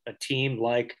build a team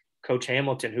like Coach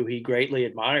Hamilton, who he greatly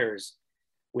admires,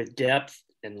 with depth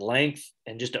and length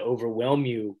and just to overwhelm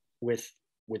you with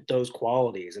those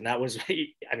qualities. And that was,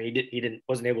 he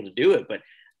wasn't able to do it, but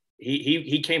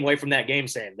he came away from that game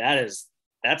saying that's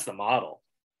the model.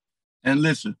 And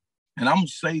listen, and I'm going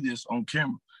to say this on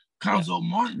camera, Cuonzo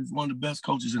Martin is one of the best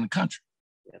coaches in the country.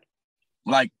 Yeah.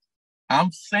 Like,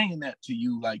 I'm saying that to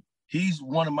you, like, he's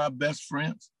one of my best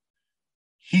friends.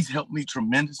 He's helped me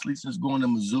tremendously since going to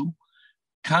Mizzou.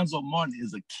 Cuonzo Martin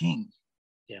is a king.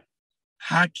 Yeah.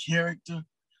 High character,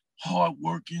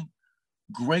 hardworking,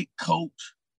 great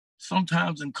coach.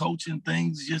 Sometimes in coaching,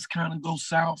 things just kind of go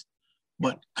south.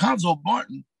 But Cuonzo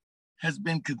Martin has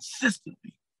been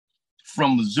consistently,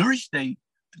 from Missouri State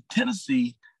to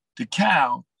Tennessee to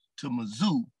Cal to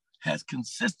Mizzou, has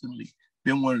consistently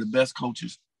been one of the best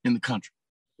coaches in the country.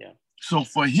 Yeah. So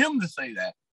for him to say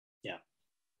that, yeah,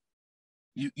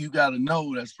 you got to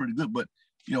know that's pretty good. But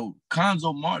you know,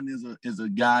 Cuonzo Martin is a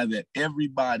guy that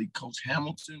everybody, Coach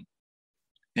Hamilton,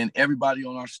 and everybody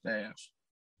on our staff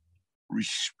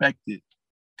respected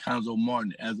Cuonzo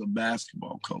Martin as a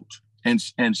basketball coach, and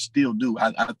still do.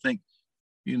 I think,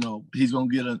 you know, he's gonna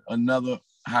get another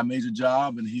high major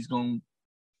job, and he's gonna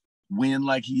win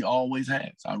like he always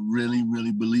has. I really,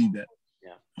 really believe that.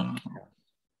 Yeah.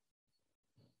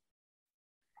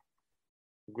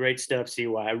 Great stuff,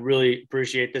 CY. I really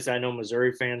appreciate this. I know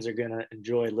Missouri fans are going to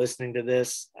enjoy listening to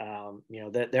this. You know,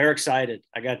 that they're excited.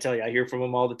 I got to tell you, I hear from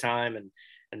them all the time,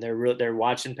 and they're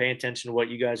watching, paying attention to what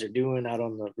you guys are doing out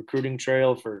on the recruiting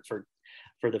trail for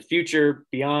the future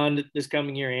beyond this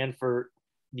coming year and for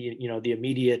the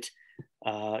immediate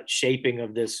shaping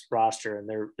of this roster. And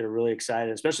they're really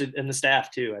excited, especially in the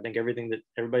staff too. I think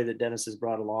everybody that Dennis has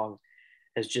brought along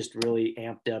has just really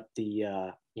amped up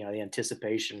the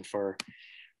anticipation for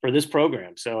this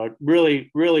program. So I really,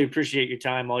 really appreciate your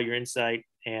time, all your insight,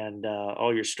 and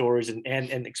all your stories,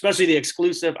 and especially the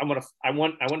exclusive. I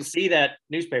want to see that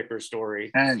newspaper story.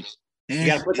 And you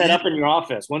got to put that up in your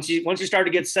office. Once you start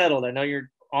to get settled, I know you're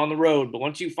on the road, but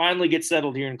once you finally get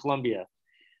settled here in Columbia,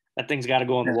 that thing's got to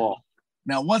go on the wall.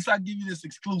 Now, once I give you this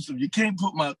exclusive, you can't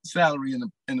put my salary in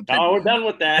the paper. Oh, we're done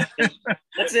with that.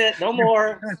 That's it. No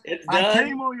more. It's done. I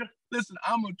came on listen,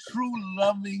 I'm a true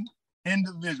loving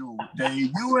individual,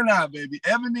 Dave. You and I, baby.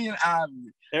 Ebony and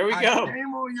Ivory. There we go. I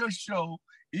came on your show,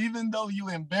 even though you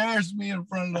embarrassed me in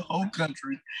front of the whole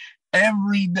country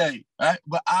every day, right?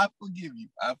 But I forgive you.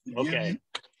 I forgive you.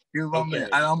 You're my man.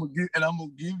 And I'm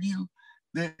gonna give you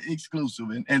the exclusive.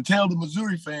 And tell the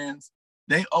Missouri fans,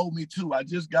 they owe me too. I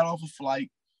just got off a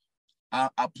flight. I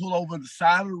pull over the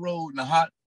side of the road in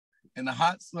the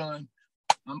hot sun.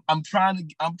 I'm trying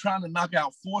to knock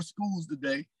out 4 schools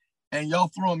today, and y'all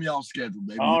throwing me off schedule,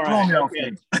 baby. All right,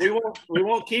 okay. We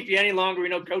won't keep you any longer. We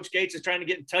know Coach Gates is trying to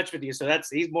get in touch with you, so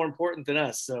he's more important than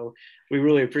us. So we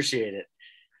really appreciate it.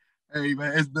 Hey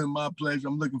man, it's been my pleasure.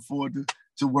 I'm looking forward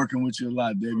to working with you a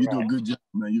lot, Dave. You do a good job,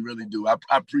 man. You really do. I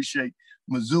appreciate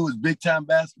Mizzou is big time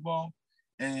basketball,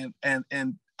 and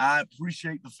I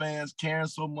appreciate the fans caring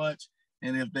so much.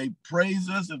 And if they praise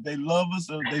us, if they love us,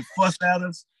 or if they fuss at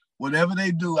us, whatever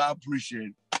they do, I appreciate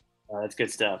it. That's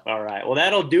good stuff. All right. Well,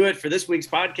 that'll do it for this week's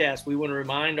podcast. We want to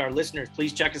remind our listeners,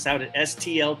 please check us out at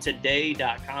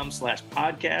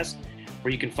stltoday.com/podcast,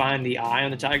 where you can find the Eye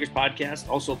on the Tigers podcast.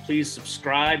 Also, please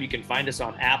subscribe. You can find us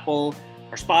on Apple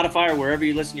or Spotify or wherever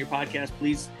you listen to your podcast.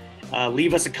 Please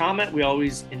leave us a comment. We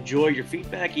always enjoy your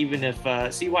feedback, even if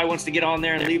CY wants to get on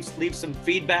there and leave some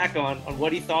feedback on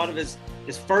what he thought of his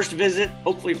first visit,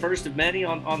 hopefully first of many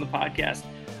on the podcast.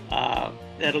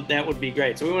 That would be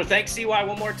great. So we want to thank CY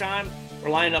one more time. We're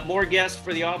lining up more guests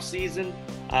for the off season,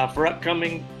 for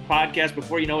upcoming podcasts.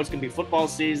 Before you know it's going to be football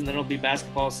season, then it'll be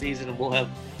basketball season, and we'll have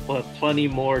plenty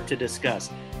more to discuss.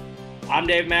 I'm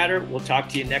Dave Matter. We'll talk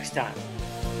to you next time.